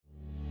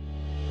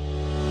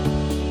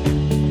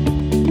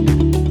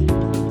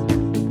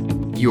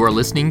You are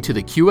listening to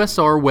the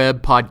QSR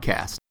Web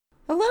Podcast.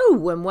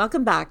 Hello, and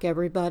welcome back,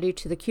 everybody,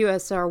 to the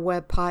QSR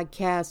Web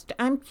Podcast.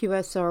 I'm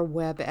QSR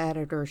Web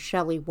Editor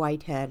Shelley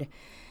Whitehead,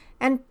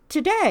 and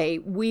today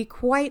we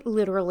quite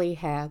literally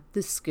have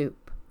the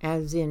scoop,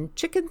 as in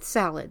chicken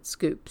salad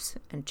scoops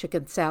and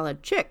chicken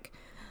salad chick.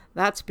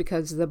 That's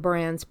because the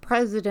brand's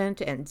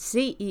president and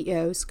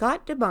CEO,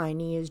 Scott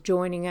DeBiney, is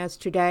joining us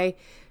today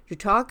to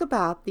talk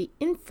about the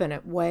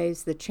infinite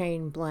ways the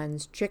chain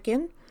blends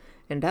chicken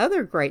and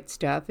other great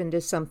stuff into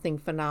something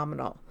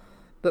phenomenal.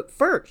 But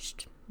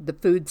first, the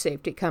food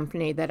safety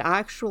company that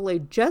actually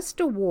just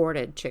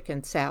awarded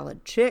Chicken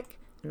Salad Chick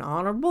an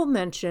honorable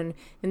mention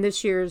in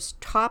this year's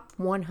Top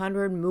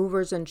 100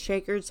 Movers and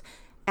Shakers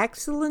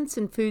Excellence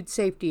in Food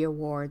Safety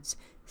Awards,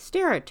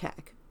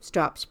 SteriTech,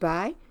 stops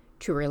by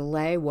to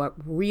relay what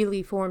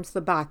really forms the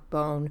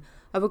backbone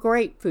of a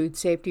great food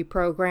safety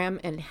program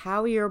and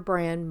how your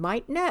brand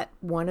might net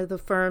one of the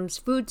firm's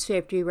food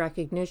safety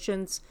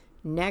recognitions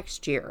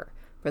next year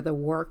for the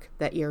work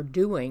that you're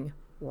doing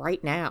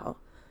right now.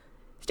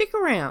 Stick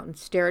around.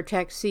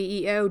 SteriTech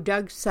CEO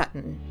Doug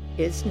Sutton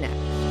is next.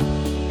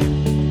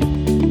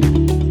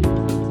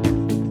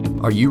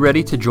 Are you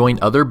ready to join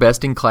other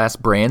best-in-class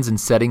brands in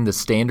setting the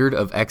standard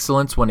of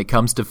excellence when it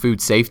comes to food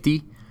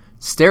safety?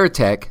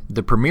 SteriTech,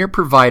 the premier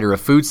provider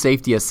of food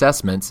safety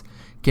assessments,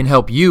 can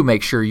help you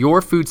make sure your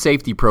food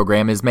safety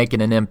program is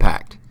making an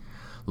impact.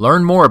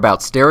 Learn more about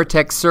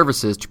SteriTech's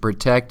services to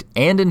protect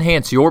and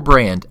enhance your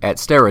brand at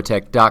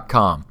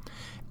steritech.com.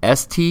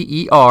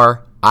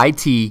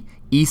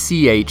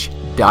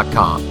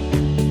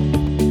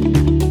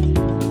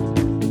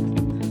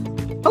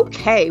 SteriTech.com.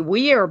 Okay,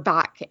 we are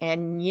back,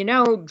 and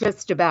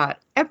just about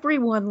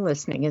everyone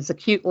listening is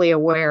acutely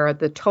aware of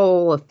the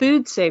toll a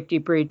food safety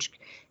breach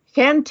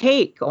can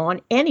take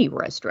on any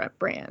restaurant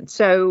brand.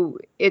 So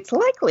it's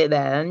likely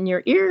then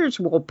your ears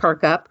will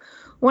perk up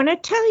when I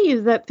tell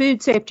you that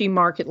food safety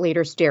market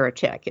leader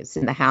SteriTech is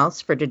in the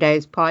house for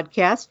today's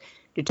podcast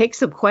to take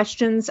some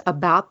questions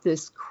about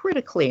this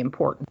critically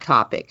important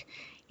topic.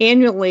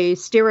 Annually,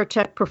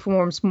 SteriTech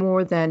performs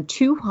more than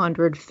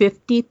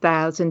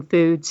 250,000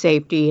 food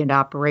safety and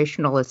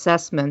operational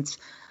assessments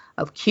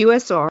of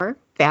QSR,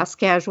 fast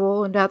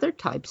casual, and other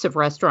types of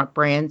restaurant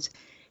brands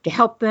to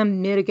help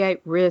them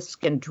mitigate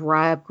risk and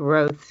drive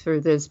growth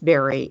through this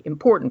very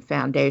important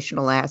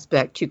foundational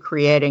aspect to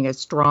creating a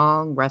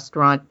strong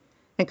restaurant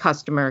and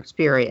customer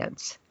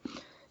experience.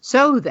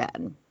 So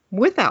then,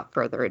 without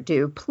further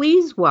ado,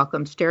 please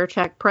welcome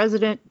SteriTech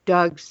President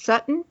Doug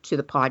Sutton to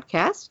the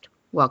podcast.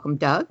 Welcome,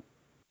 Doug.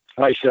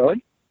 Hi,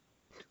 Shelley.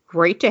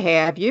 Great to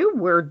have you.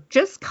 We're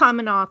just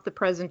coming off the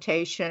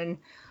presentation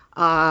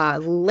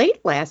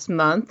late last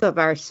month of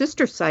our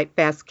sister site,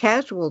 Fast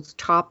Casual's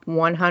Top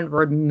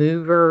 100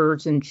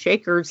 Movers and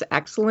Shakers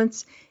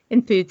Excellence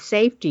in Food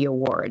Safety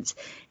Awards.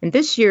 And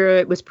this year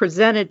it was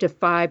presented to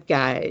Five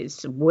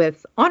Guys,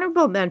 with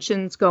honorable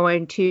mentions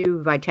going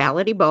to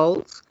Vitality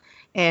Bowls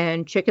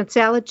and Chicken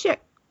Salad Chick,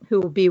 who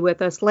will be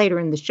with us later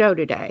in the show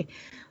today.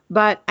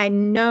 But I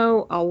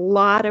know a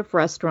lot of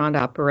restaurant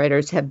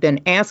operators have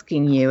been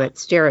asking you at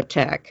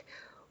SteriTech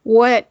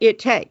what it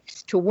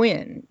takes to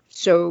win.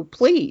 So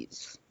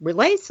please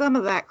relay some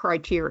of that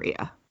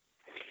criteria.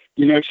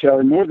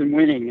 Shelley, more than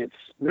winning, it's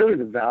really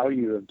the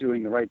value of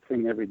doing the right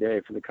thing every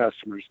day for the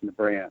customers and the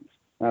brands.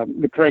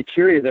 The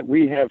criteria that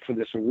we have for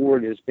this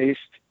award is based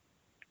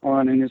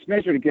on and is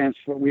measured against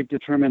what we've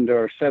determined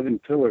are 7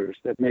 pillars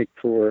that make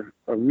for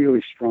a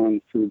really strong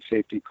food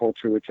safety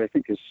culture, which I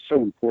think is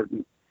so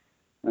important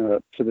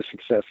to the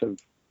success of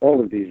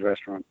all of these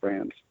restaurant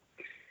brands.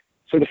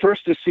 So the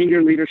first is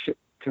senior leadership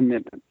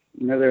commitment.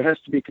 There has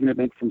to be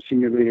commitment from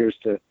senior leaders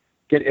to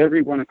get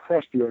everyone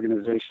across the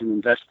organization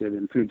invested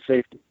in food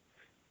safety.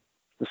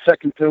 The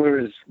second pillar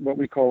is what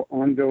we call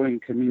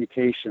ongoing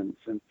communications.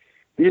 And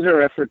these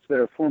are efforts that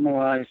are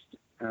formalized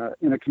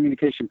in a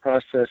communication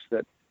process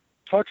that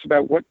talks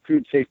about what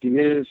food safety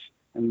is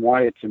and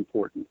why it's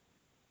important.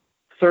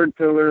 Third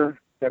pillar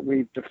that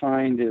we've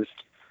defined is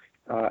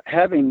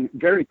having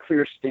very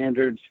clear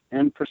standards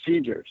and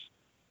procedures.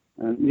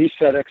 These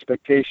set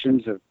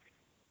expectations of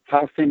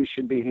how things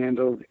should be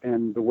handled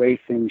and the way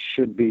things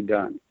should be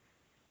done.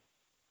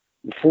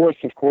 The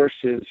fourth, of course,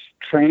 is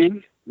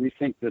training. We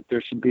think that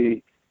there should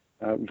be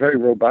very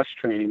robust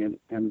training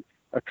and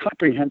a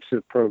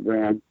comprehensive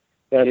program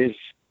that is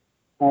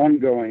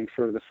ongoing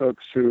for the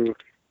folks who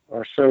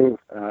are so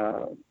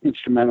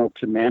instrumental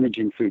to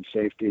managing food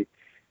safety,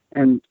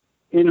 and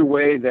in a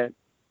way that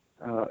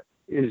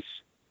is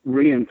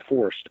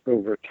reinforced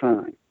over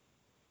time.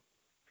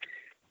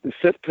 The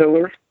fifth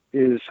pillar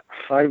is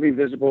highly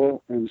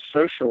visible and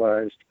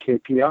socialized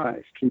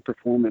KPIs, key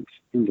performance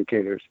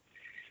indicators,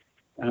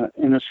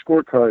 and a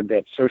scorecard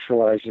that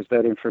socializes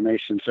that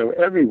information so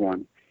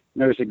everyone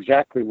knows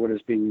exactly what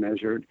is being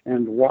measured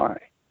and why.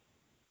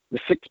 The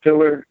sixth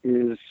pillar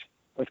is,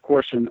 of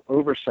course, an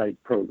oversight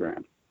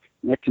program.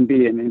 And that can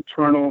be an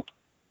internal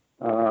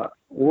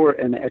or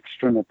an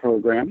external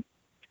program,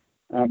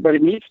 but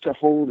it needs to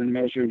hold and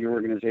measure your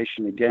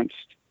organization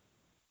against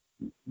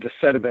the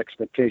set of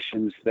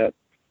expectations that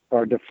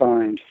are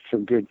defined for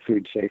good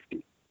food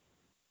safety.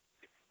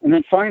 And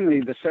then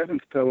finally, the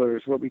seventh pillar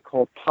is what we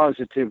call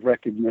positive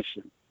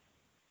recognition.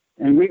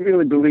 And we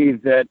really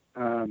believe that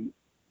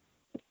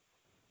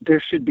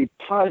there should be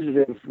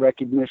positive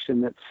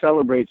recognition that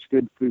celebrates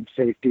good food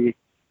safety,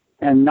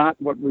 and not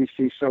what we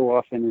see so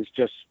often is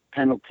just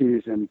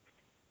penalties and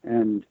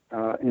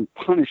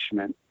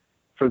punishment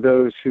for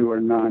those who are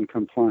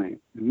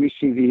non-compliant. And we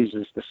see these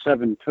as the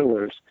seven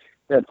pillars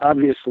that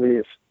obviously,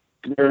 if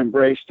they're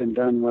embraced and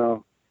done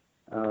well,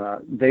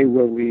 they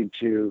will lead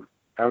to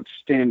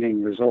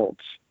outstanding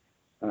results,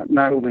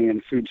 not only in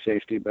food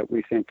safety, but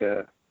we think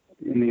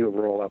in the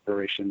overall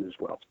operation as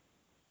well.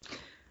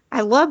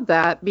 I love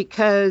that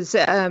because,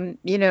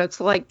 it's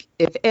like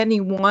if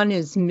any one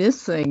is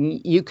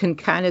missing, you can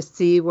kind of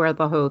see where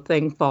the whole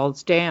thing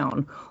falls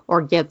down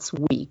or gets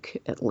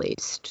weak, at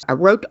least. I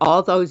wrote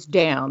all those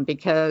down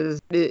because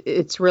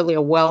it's really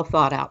a well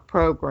thought out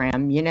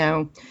program,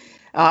 To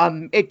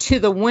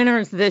the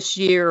winners this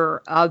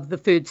year of the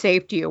Food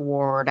Safety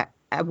Award,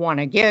 I want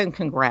to again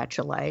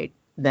congratulate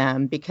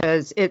them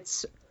because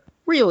it's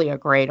really a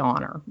great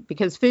honor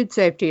because food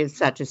safety is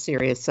such a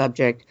serious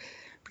subject,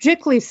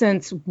 particularly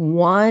since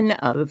one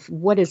of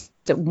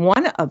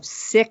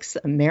 6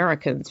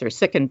 Americans are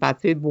sickened by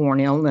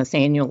foodborne illness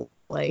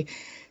annually.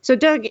 So,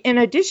 Doug, in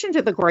addition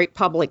to the great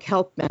public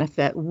health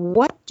benefit,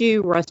 what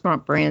do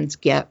restaurant brands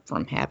get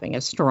from having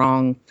a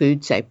strong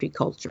food safety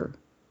culture?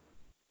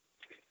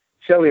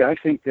 Shelley, I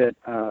think that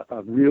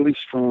a really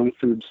strong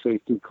food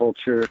safety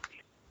culture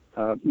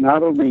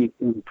not only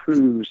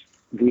improves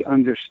the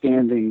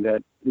understanding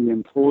that the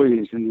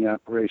employees in the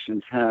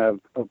operations have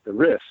of the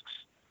risks,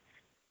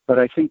 but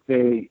I think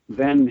they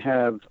then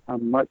have a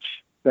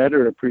much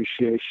better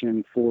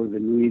appreciation for the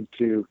need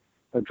to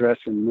address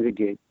and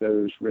mitigate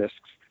those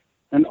risks.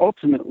 And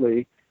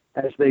ultimately,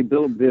 as they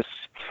build this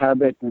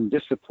habit and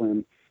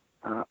discipline,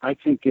 I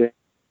think it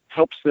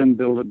helps them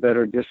build a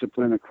better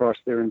discipline across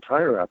their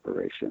entire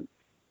operation.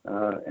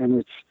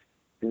 And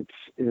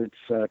it's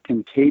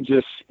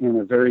contagious in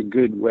a very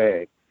good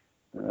way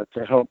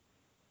to help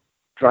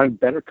drive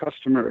better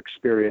customer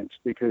experience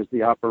because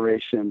the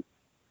operation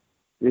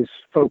is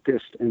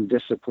focused and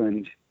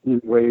disciplined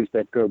in ways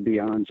that go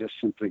beyond just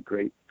simply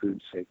great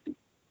food safety.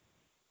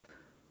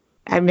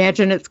 I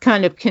imagine it's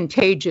kind of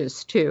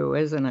contagious too,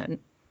 isn't it?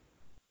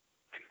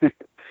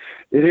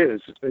 It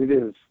is. It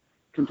is.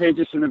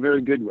 Contagious in a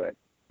very good way.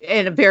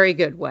 In a very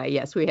good way,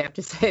 yes, we have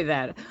to say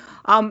that.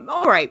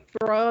 All right,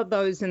 for all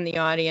those in the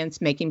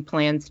audience making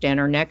plans to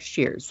enter next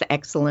year's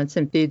Excellence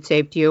in Food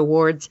Safety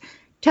Awards,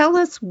 tell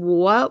us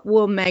what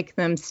will make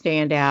them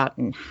stand out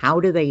and how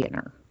do they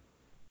enter?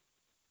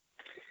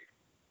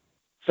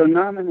 So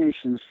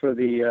nominations for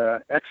the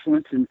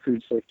Excellence in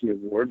Food Safety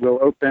Award will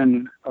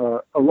open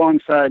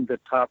alongside the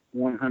top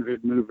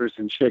 100 Movers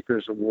and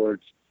Shakers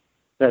Awards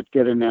that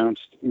get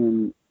announced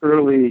in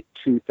early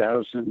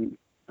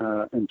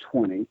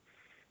 2020.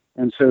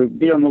 And so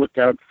be on the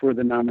lookout for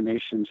the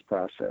nominations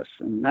process.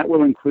 And that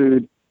will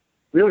include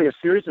really a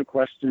series of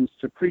questions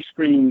to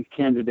pre-screen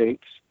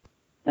candidates.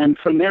 And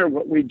from there,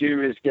 what we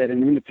do is get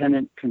an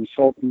independent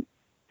consultant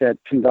that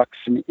conducts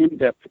an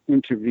in-depth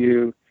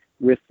interview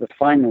with the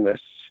finalists.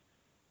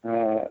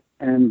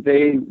 And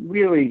they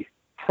really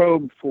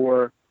probe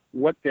for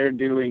what they're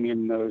doing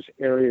in those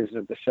areas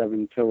of the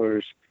 7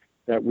 pillars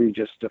that we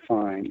just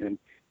defined.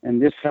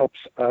 And this helps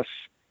us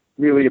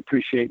really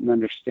appreciate and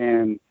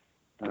understand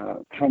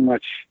how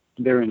much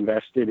they're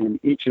invested in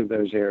each of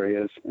those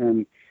areas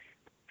and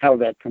how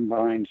that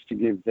combines to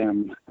give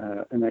them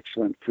an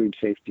excellent food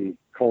safety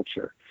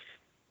culture.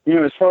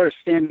 As far as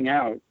standing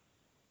out,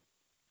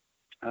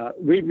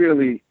 we'd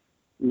really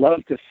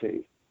love to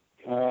see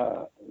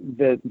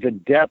the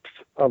depth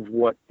of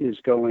what is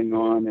going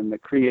on and the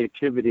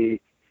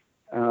creativity,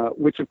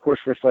 which of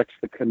course reflects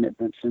the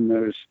commitments in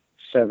those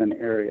 7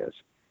 areas.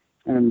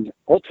 And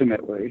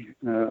ultimately,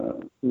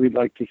 we'd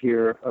like to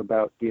hear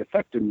about the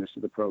effectiveness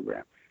of the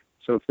program.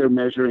 So if they're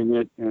measuring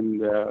it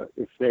and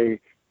if they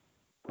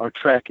are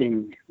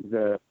tracking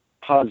the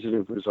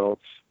positive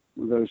results,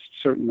 those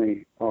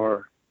certainly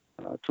are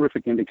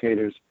terrific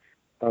indicators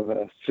of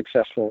a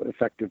successful,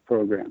 effective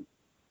program.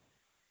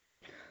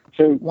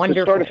 So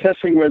Wonderful. To start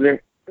assessing where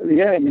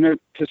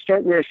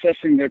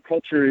assessing their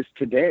culture is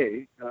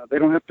today, they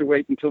don't have to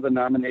wait until the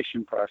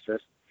nomination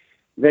process.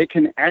 They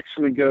can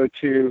actually go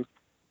to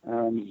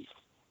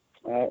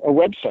a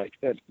website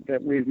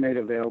that we've made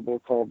available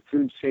called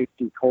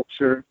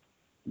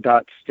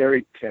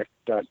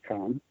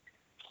foodsafetyculture.stereotech.com,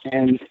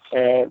 and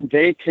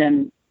they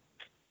can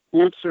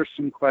answer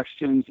some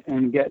questions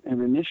and get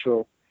an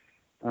initial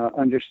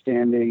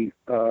understanding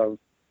of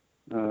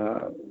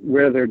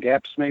where their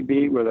gaps may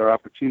be, where their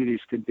opportunities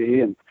could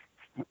be, and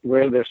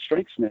where their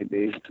strengths may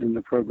be in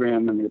the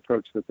program and the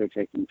approach that they're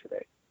taking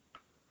today.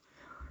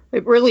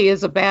 It really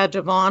is a badge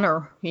of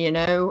honor,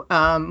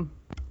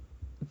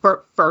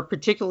 for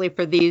particularly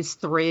for these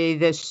 3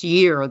 this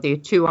year, the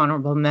 2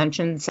 honorable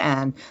mentions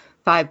and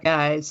 5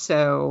 guys.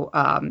 So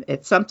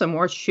it's something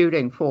worth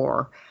shooting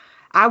for.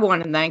 I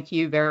want to thank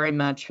you very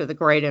much for the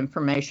great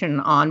information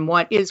on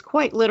what is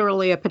quite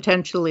literally a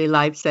potentially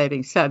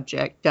life-saving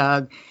subject,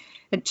 Doug.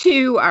 And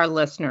to our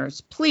listeners,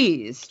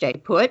 please stay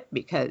put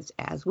because,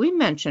 as we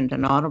mentioned,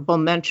 an Honorable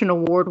Mention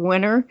Award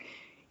winner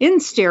in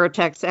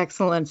Stereotech's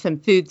Excellence in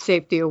Food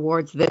Safety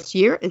Awards this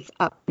year is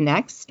up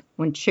next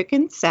when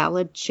Chicken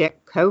Salad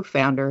Chick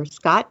co-founder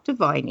Scott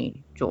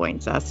Devaney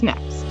joins us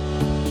next.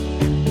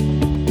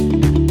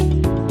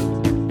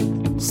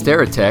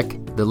 Stereotech,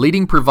 the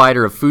leading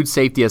provider of food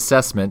safety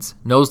assessments,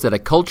 knows that a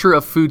culture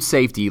of food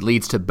safety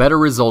leads to better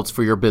results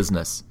for your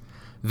business.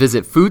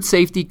 Visit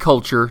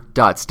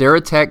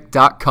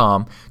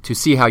foodsafetyculture.stereotech.com to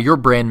see how your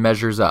brand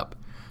measures up.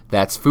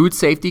 That's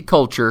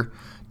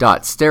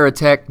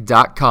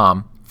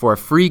foodsafetyculture.stereotech.com for a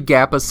free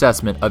gap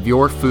assessment of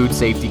your food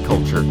safety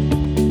culture.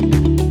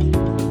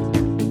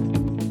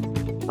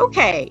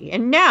 Okay,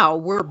 and now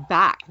we're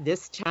back,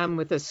 this time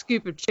with a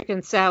scoop of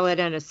chicken salad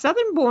and a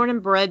Southern born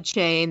and bred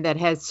chain that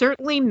has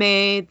certainly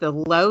made the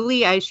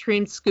lowly ice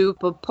cream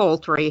scoop of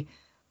poultry,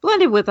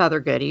 blended with other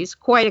goodies,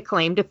 quite a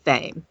claim to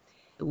fame.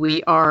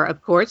 We are,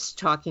 of course,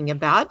 talking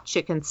about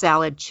Chicken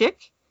Salad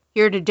Chick,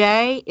 here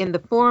today in the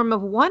form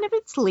of one of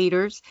its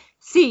leaders,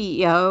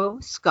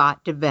 CEO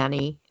Scott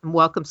Devaney. And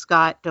welcome,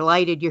 Scott.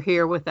 Delighted you're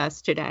here with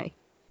us today.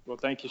 Well,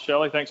 thank you,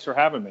 Shelley. Thanks for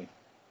having me.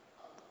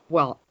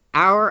 Well,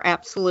 our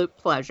absolute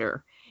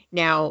pleasure.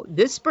 Now,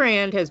 this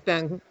brand has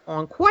been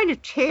on quite a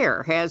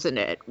tear, hasn't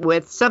it?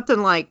 With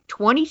something like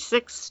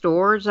 26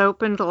 stores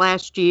opened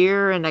last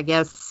year, and I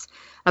guess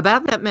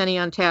about that many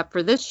on tap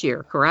for this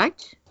year,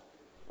 correct?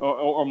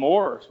 Or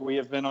more. We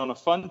have been on a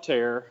fun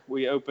tear.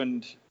 We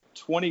opened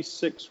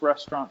 26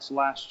 restaurants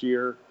last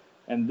year,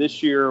 and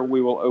this year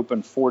we will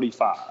open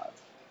 45.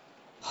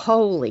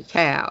 Holy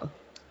cow.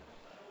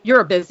 You're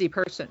a busy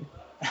person.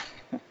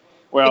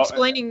 Well,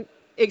 explaining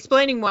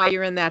why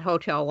you're in that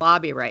hotel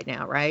lobby right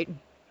now, right?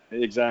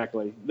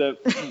 Exactly.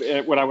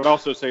 What I would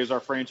also say is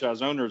our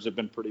franchise owners have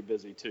been pretty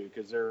busy too,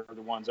 because they're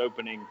the ones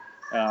opening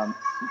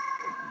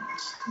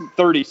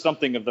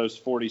 30-something of those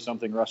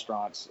 40-something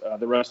restaurants.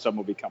 The rest of them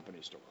will be company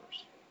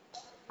stores.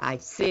 I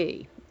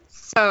see.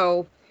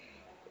 So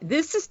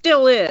this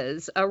still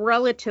is a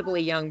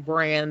relatively young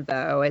brand,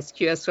 though, as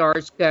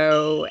QSRs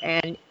go,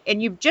 and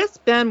you've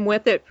just been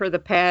with it for the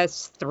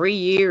past 3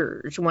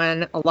 years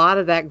when a lot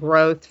of that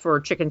growth for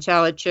Chicken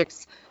Salad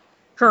Chick's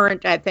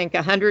current, I think,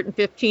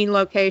 115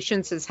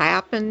 locations has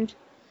happened.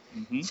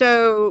 Mm-hmm.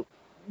 So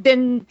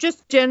then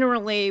just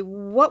generally,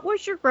 what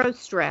was your growth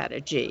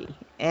strategy?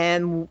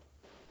 And,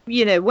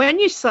 you know, when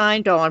you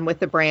signed on with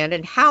the brand,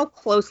 and how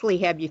closely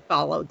have you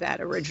followed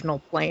that original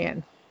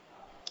plan?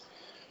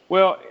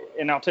 Well,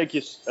 and I'll take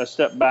you a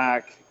step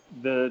back.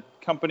 The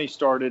company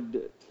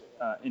started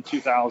in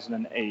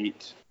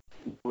 2008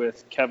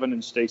 with Kevin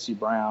and Stacy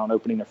Brown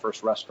opening their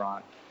first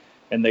restaurant,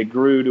 and they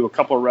grew to a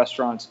couple of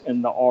restaurants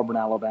in the Auburn,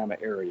 Alabama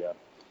area.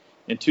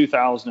 In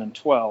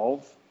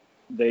 2012,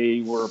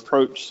 they were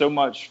approached so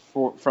much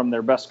from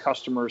their best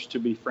customers to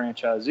be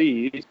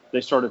franchisees,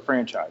 they started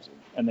franchising.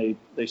 And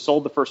they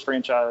sold the first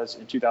franchise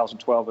in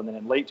 2012, and then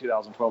in late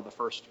 2012, the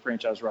first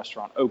franchise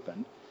restaurant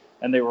opened,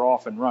 and they were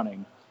off and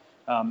running.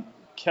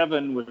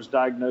 Kevin was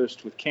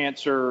diagnosed with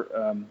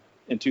cancer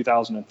in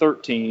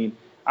 2013.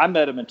 I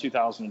met him in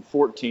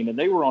 2014, and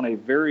they were on a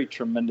very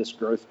tremendous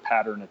growth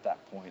pattern at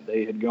that point.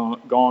 They had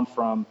gone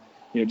from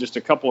just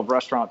a couple of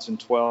restaurants in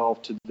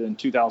 12 to then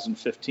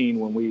 2015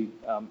 when we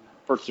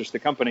purchased the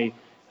company.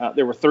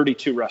 There were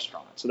 32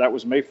 restaurants. So that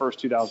was May 1st,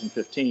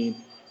 2015.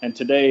 And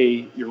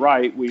today, you're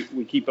right,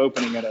 we keep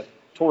opening at a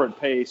torrid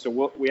pace.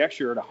 So we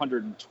actually are at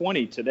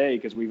 120 today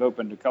because we've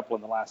opened a couple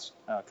in the last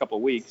couple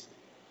of weeks.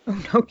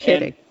 No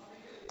kidding.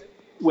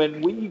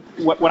 And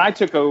when I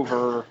took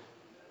over,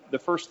 the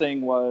first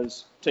thing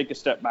was take a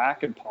step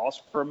back and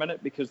pause for a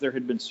minute because there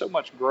had been so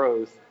much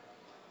growth.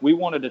 We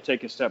wanted to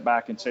take a step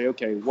back and say,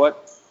 okay,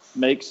 what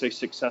makes a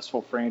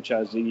successful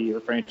franchisee or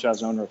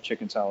franchise owner of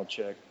Chicken Salad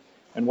Chick,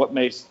 and what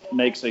makes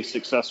a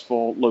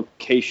successful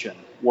location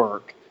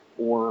work,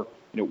 or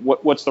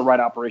what's the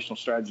right operational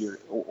strategy,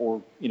 or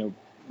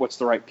what's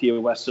the right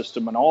POS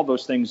system, and all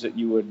those things that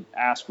you would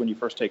ask when you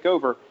first take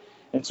over.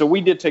 And so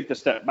we did take the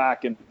step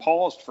back and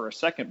paused for a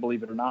second,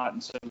 believe it or not,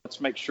 and said,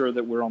 let's make sure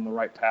that we're on the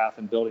right path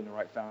and building the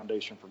right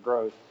foundation for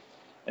growth.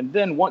 And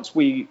then once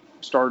we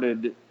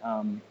started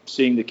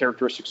seeing the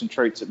characteristics and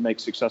traits that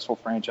make successful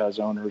franchise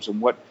owners and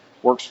what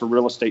works for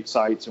real estate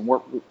sites and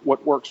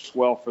what works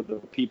well for the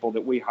people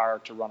that we hire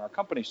to run our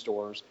company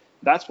stores,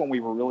 that's when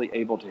we were really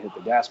able to hit the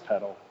gas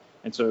pedal.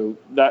 And so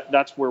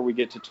that's where we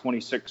get to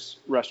 26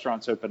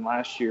 restaurants open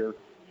last year.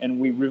 And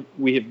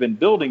we have been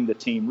building the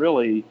team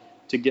really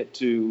to get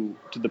to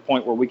the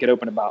point where we could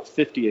open about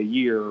 50 a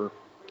year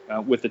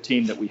with the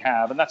team that we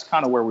have. And that's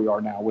kind of where we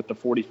are now with the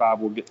 45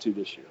 we'll get to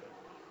this year.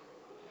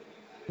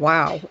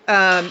 Wow.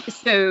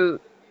 So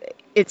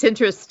it's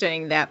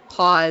interesting that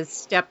pause,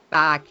 step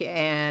back,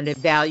 and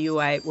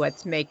evaluate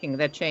what's making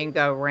the chain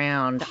go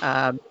round.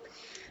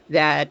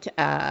 That's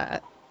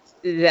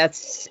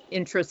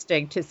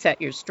interesting to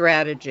set your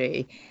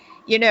strategy.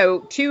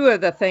 Two of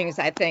the things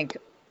I think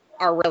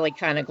are really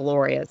kind of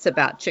glorious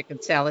about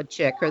Chicken Salad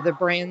Chick are the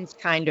brand's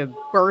kind of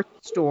birth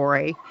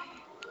story,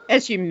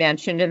 as you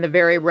mentioned, in the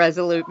very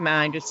resolute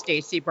mind of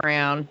Stacy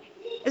Brown,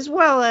 as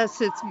well as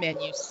its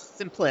menu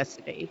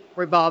simplicity,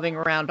 revolving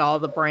around all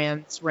the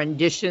brand's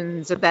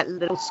renditions of that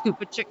little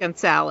scoop of chicken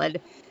salad.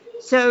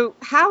 So,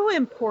 how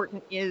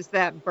important is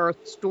that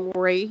birth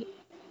story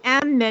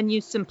and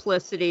menu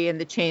simplicity in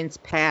the chain's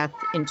path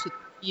into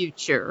the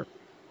future,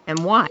 and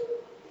why?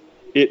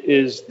 It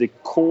is the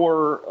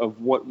core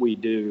of what we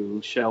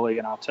do, Shelley,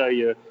 and I'll tell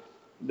you,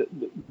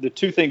 the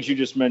two things you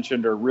just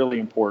mentioned are really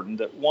important.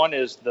 That one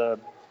is the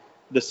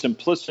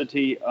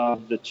simplicity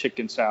of the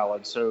chicken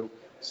salad. So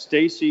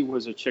Stacy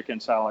was a chicken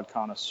salad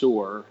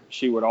connoisseur.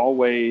 She would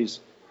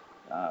always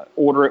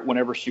order it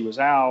whenever she was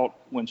out.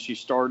 When she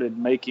started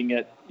making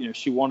it,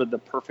 she wanted the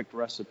perfect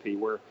recipe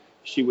where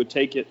she would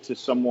take it to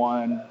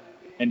someone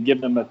and give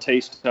them a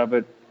taste of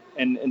it.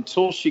 And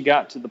until she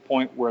got to the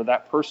point where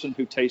that person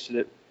who tasted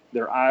it,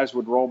 their eyes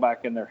would roll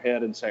back in their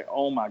head and say,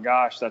 "Oh my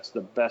gosh, that's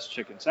the best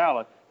chicken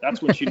salad." That's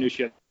when she knew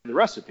she had the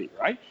recipe,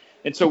 right?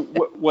 And so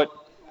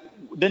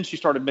then she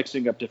started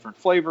mixing up different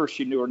flavors.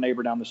 She knew her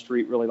neighbor down the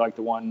street really liked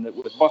the one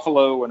with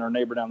buffalo, and her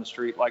neighbor down the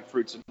street liked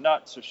fruits and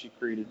nuts, so she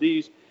created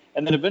these.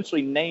 And then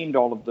eventually named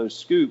all of those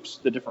scoops,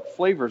 the different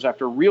flavors,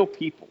 after real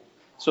people.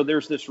 So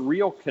there's this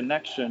real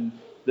connection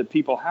that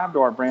people have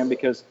to our brand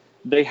because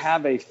they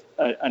have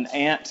an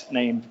aunt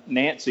named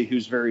Nancy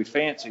who's very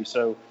fancy.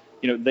 So,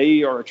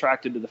 they are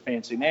attracted to the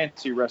Fancy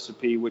Nancy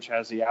recipe, which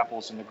has the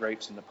apples and the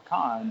grapes and the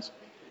pecans.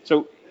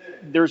 So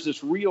there's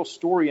this real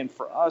story. And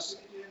for us,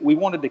 we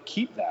wanted to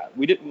keep that.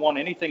 We didn't want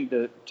anything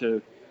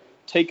to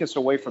take us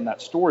away from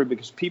that story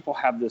because people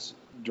have this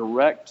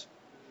direct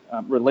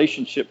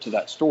relationship to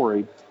that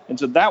story. And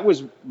so that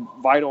was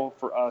vital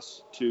for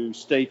us to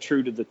stay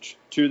true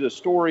to the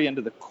story and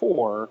to the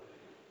core.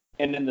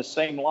 And in the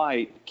same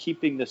light,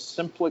 keeping the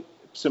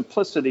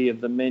simplicity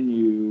of the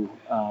menu,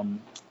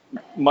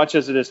 much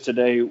as it is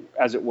today,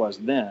 as it was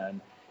then.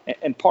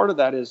 And part of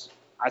that is,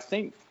 I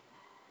think,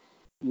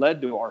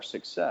 led to our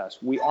success.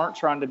 We aren't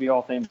trying to be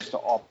all things to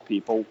all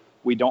people.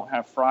 We don't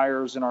have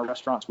fryers in our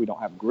restaurants. We don't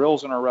have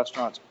grills in our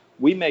restaurants.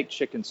 We make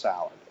chicken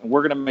salad, and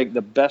we're going to make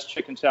the best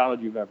chicken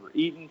salad you've ever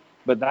eaten.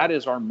 But that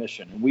is our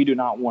mission, and we do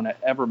not want to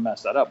ever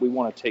mess that up. We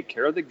want to take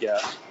care of the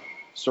guests,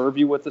 serve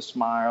you with a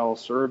smile,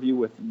 serve you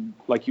with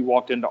like you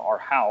walked into our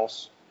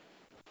house.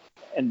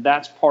 And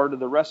that's part of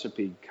the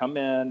recipe. Come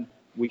in,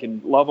 we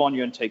can love on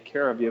you and take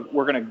care of you.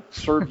 We're going to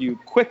serve you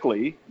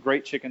quickly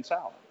great chicken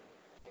salad.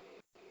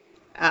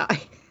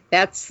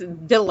 That's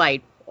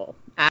delightful.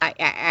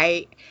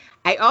 I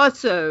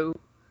also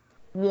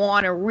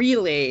want to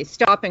really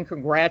stop and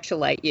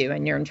congratulate you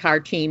and your entire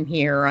team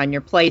here on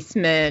your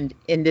placement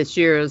in this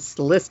year's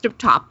list of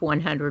top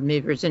 100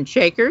 movers and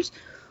shakers,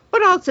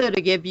 but also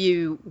to give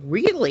you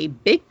really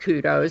big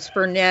kudos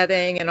for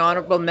netting an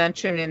honorable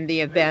mention in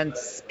the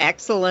event's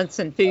Excellence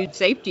in Food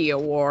Safety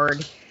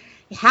Award.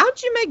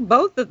 How'd you make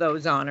both of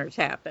those honors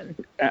happen?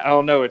 I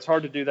don't know. It's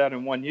hard to do that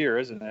in 1 year,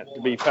 isn't it?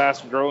 To be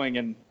fast growing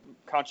and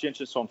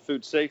conscientious on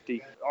food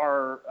safety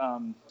are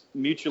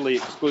mutually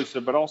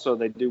exclusive, but also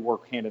they do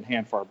work hand in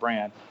hand for our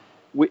brand.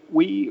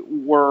 We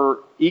were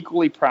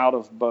equally proud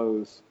of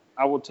both.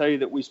 I will tell you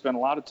that we spend a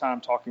lot of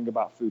time talking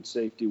about food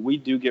safety. We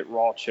do get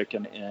raw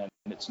chicken in,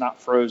 and it's not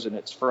frozen,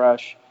 it's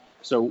fresh.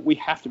 So we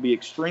have to be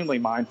extremely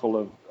mindful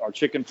of our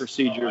chicken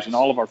procedures and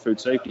all of our food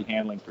safety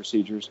handling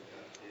procedures.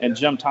 And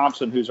Jim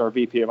Thompson, who's our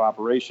VP of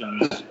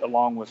Operations,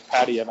 along with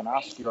Patty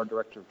Evanosky, our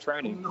Director of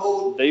Training,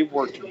 they've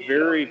worked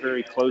very,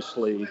 very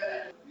closely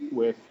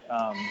with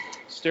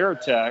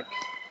Sterotech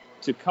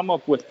to come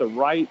up with the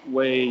right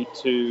way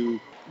to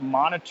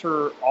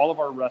monitor all of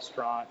our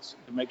restaurants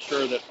to make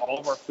sure that all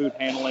of our food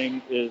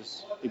handling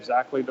is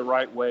exactly the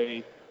right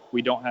way.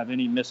 We don't have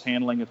any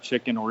mishandling of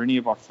chicken or any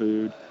of our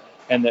food.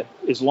 And that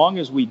as long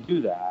as we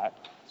do that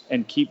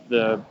and keep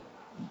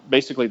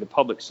basically the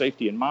public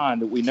safety in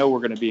mind, that we know we're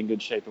going to be in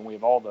good shape, and we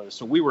have all those.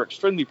 So we were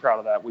extremely proud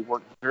of that. We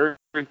worked very,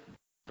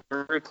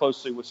 very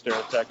closely with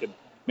Sterotech, and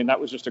I mean, that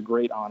was just a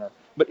great honor.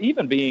 But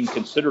even being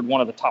considered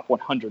one of the top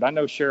 100, I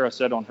know Shara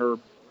said on her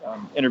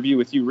interview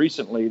with you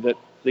recently that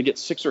they get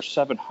 600 or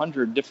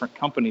 700 different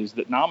companies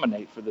that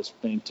nominate for this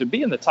thing. To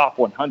be in the top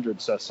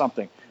 100 says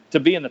something. To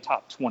be in the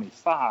top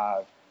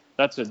 25,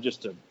 that's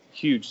just a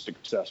huge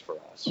success for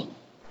us.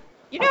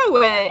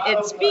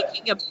 And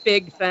speaking of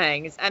big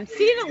things, I'm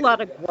seeing a lot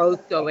of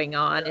growth going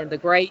on in the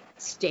great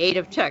state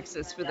of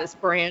Texas for this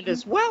brand,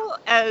 as well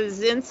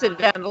as,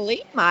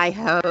 incidentally, my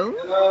home,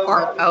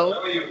 our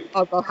home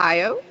of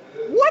Ohio.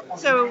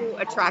 What's so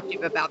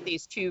attractive about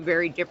these two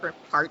very different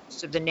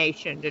parts of the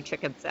nation to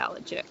Chicken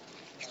Salad Chick?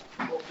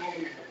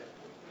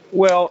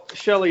 Well,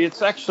 Shelley,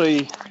 it's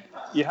actually,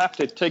 you have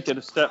to take it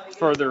a step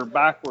further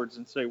backwards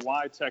and say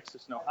why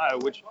Texas and Ohio,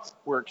 which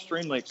we're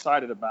extremely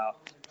excited about.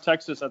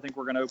 Texas, I think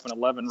we're going to open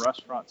 11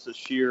 restaurants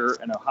this year,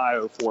 and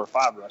Ohio 4 or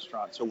 5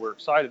 restaurants. So we're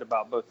excited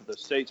about both of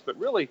those states. But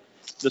really,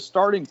 the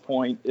starting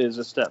point is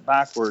a step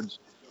backwards.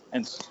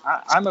 And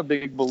I'm a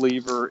big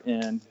believer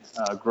in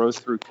growth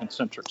through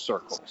concentric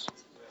circles.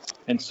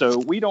 And so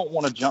we don't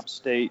want to jump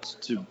states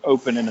to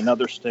open in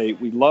another state.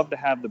 We love to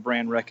have the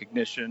brand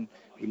recognition.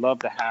 We love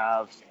to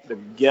have the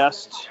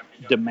guest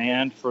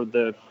demand for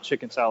the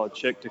chicken salad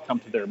chick to come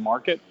to their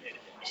market.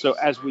 So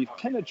as we've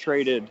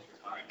penetrated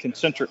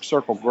concentric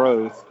circle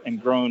growth and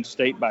grown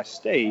state by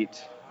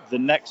state, the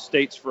next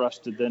states for us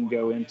to then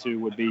go into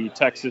would be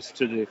Texas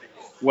to the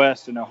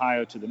west and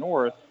Ohio to the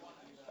north.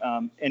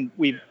 And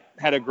we've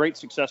had a great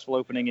successful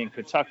opening in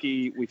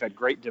Kentucky. We've had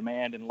great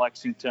demand in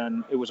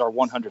Lexington. It was our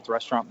 100th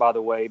restaurant, by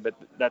the way, but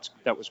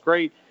that was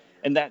great.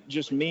 And that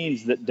just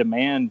means that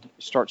demand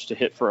starts to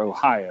hit for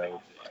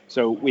Ohio.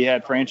 So we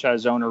had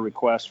franchise owner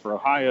requests for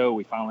Ohio.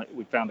 We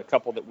found a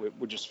couple that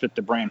would just fit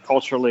the brand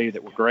culturally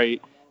that were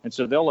great. And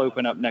so they'll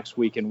open up next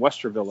week in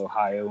Westerville,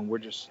 Ohio, and we're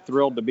just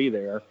thrilled to be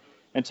there.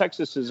 And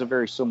Texas is a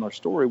very similar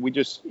story.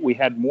 We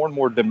had more and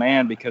more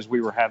demand because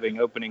we were having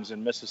openings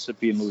in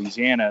Mississippi and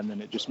Louisiana, and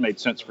then it just made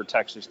sense for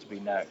Texas to be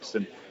next.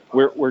 And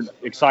we're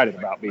excited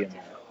about being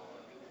there.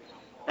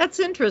 That's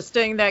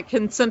interesting, that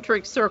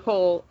concentric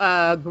circle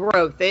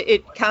growth.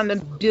 It kind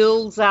of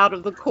builds out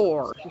of the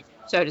core,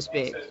 so to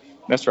speak.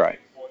 That's right.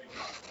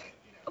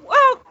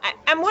 Well,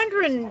 I'm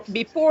wondering,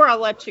 before I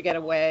let you get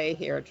away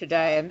here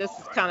today, and this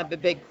is kind of a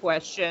big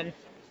question,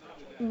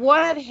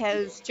 what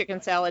has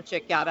Chicken Salad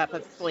Chick got up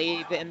its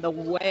sleeve in the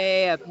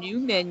way of new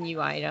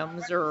menu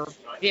items or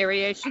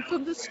variations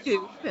of the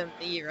scoop in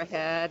the year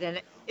ahead?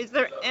 And is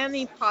there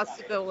any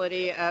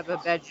possibility of a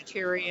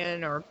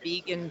vegetarian or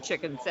vegan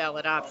chicken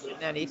salad option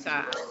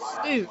anytime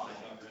soon?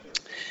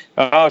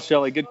 Oh,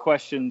 Shelley, good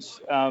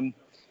questions.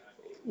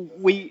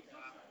 We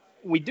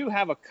do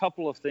have a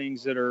couple of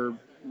things that are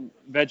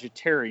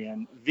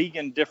vegetarian,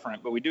 vegan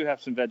different, but we do have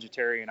some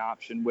vegetarian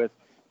option with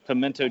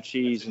pimento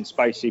cheese and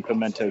spicy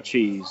pimento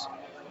cheese.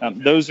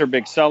 Those are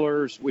big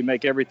sellers. We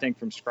make everything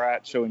from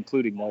scratch, so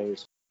including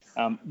those.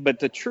 But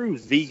the true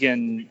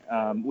vegan,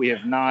 we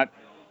have not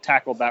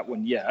tackled that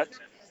one yet,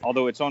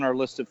 although it's on our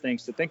list of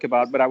things to think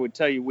about. But I would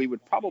tell you, we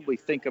would probably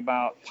think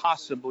about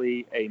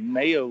possibly a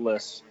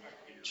mayo-less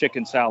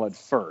chicken salad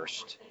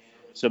first.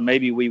 So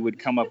maybe we would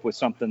come up with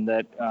something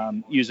that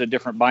use a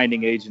different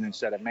binding agent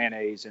instead of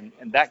mayonnaise. And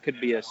that could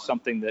be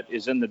something that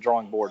is in the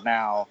drawing board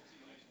now.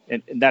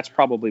 And that's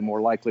probably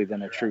more likely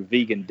than a true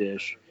vegan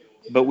dish.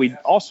 But we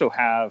also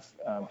have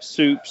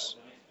soups,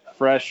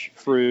 fresh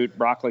fruit,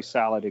 broccoli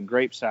salad, and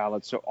grape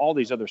salad. So all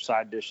these other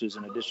side dishes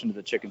in addition to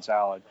the chicken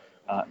salad,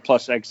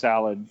 plus egg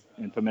salad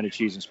and pimento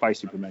cheese and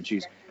spicy pimento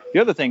cheese. The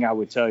other thing I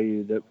would tell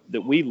you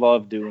that we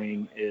love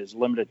doing is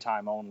limited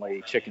time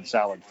only chicken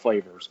salad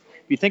flavors.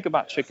 If you think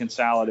about chicken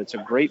salad, it's a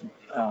great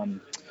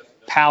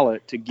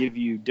palette to give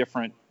you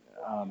different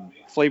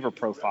flavor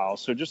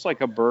profiles. So just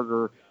like a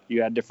burger,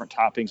 you add different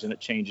toppings and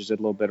it changes it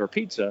a little bit, or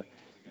pizza.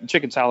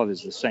 Chicken salad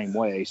is the same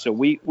way. So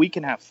we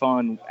can have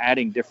fun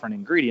adding different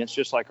ingredients,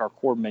 just like our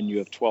core menu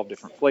of 12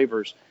 different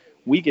flavors.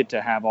 We get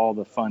to have all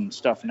the fun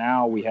stuff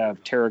now. We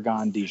have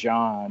tarragon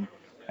Dijon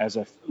as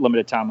a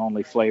limited time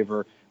only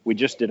flavor. We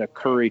just did a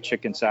curry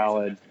chicken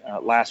salad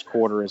last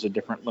quarter as a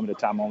different limited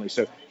time only.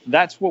 So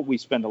that's what we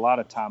spend a lot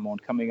of time on,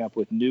 coming up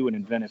with new and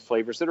inventive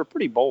flavors that are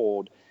pretty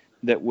bold,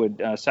 that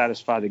would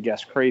satisfy the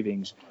guest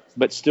cravings,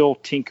 but still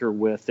tinker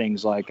with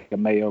things like a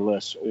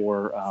mayo-less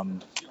or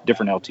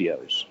different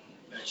LTOs.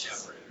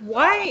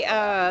 Why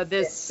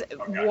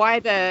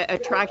the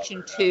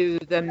attraction to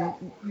the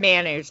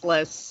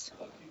mayonnaise-less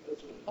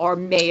or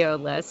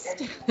mayo-less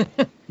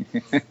chicken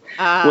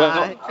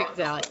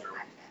salad?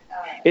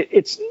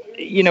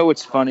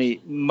 It's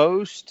funny.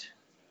 Most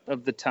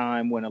of the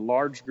time when a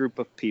large group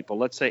of people,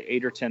 let's say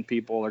 8 or 10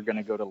 people, are going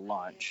to go to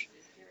lunch,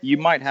 you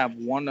might have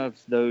one of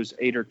those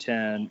 8 or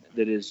 10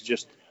 that is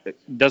just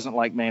doesn't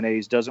like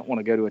mayonnaise, doesn't want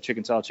to go to a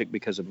chicken salad chick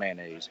because of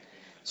mayonnaise.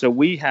 So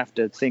we have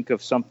to think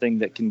of something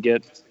that can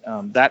get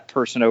that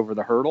person over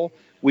the hurdle.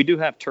 We do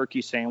have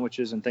turkey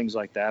sandwiches and things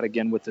like that,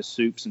 again, with the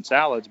soups and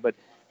salads, but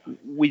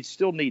we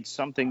still need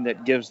something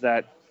that gives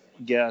that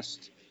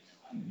guest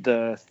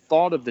the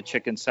thought of the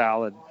chicken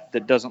salad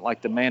that doesn't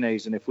like the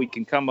mayonnaise. And if we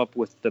can come up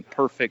with the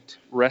perfect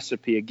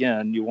recipe,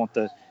 again, you want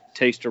the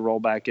taste to roll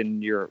back in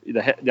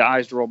the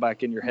eyes to roll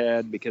back in your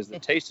head because the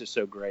taste is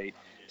so great.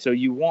 So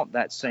you want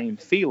that same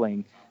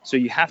feeling. So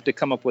you have to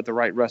come up with the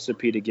right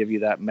recipe to give you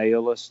that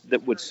mayo-less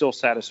that would still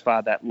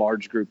satisfy that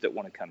large group that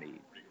want to come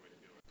eat.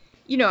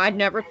 I'd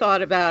never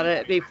thought about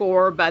it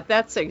before, but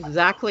that's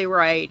exactly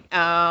right.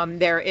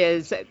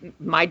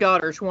 My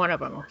daughter's one of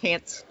them,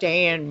 can't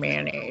stand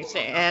mayonnaise,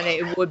 and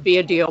it would be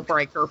a deal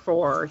breaker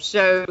for her.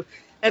 So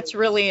that's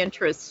really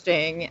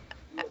interesting.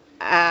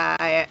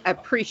 I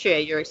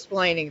appreciate you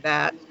explaining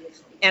that,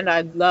 and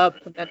I love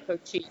pimento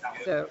cheese.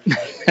 So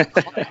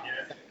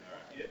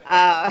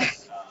I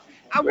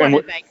want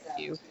to thank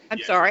you. I'm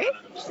sorry?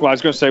 Well, I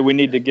was going to say we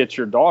need to get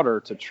your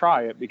daughter to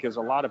try it, because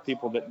a lot of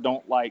people that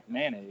don't like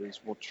mayonnaise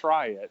will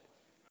try it,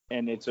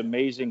 and it's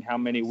amazing how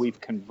many we've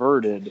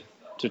converted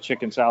to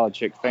Chicken Salad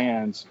Chick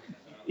fans,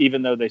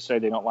 even though they say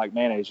they don't like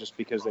mayonnaise, just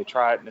because they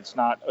try it and it's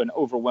not an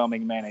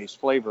overwhelming mayonnaise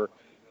flavor.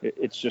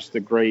 It's just the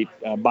great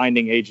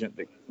binding agent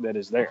that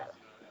is there.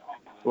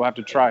 We'll have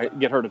to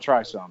get her to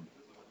try some.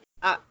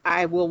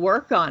 I will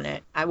work on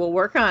it.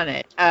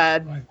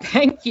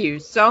 Thank you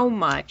so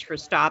much for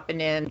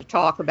stopping in to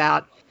talk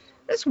about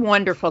this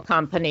wonderful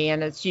company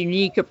and its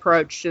unique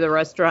approach to the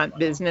restaurant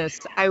business.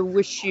 I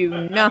wish you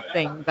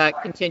nothing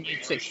but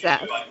continued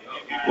success.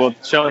 Well,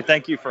 Shelley,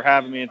 thank you for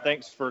having me, and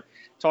thanks for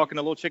talking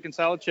a little chicken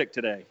salad chick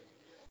today.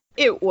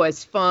 It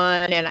was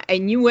fun,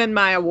 and you win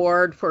my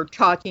award for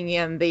talking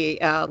in the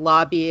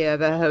lobby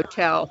of a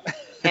hotel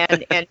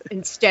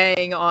and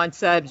staying on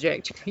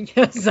subject,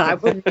 because I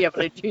wouldn't be able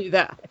to do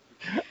that.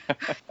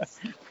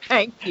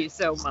 Thank you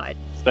so much.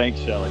 Thanks,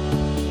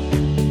 Shelley.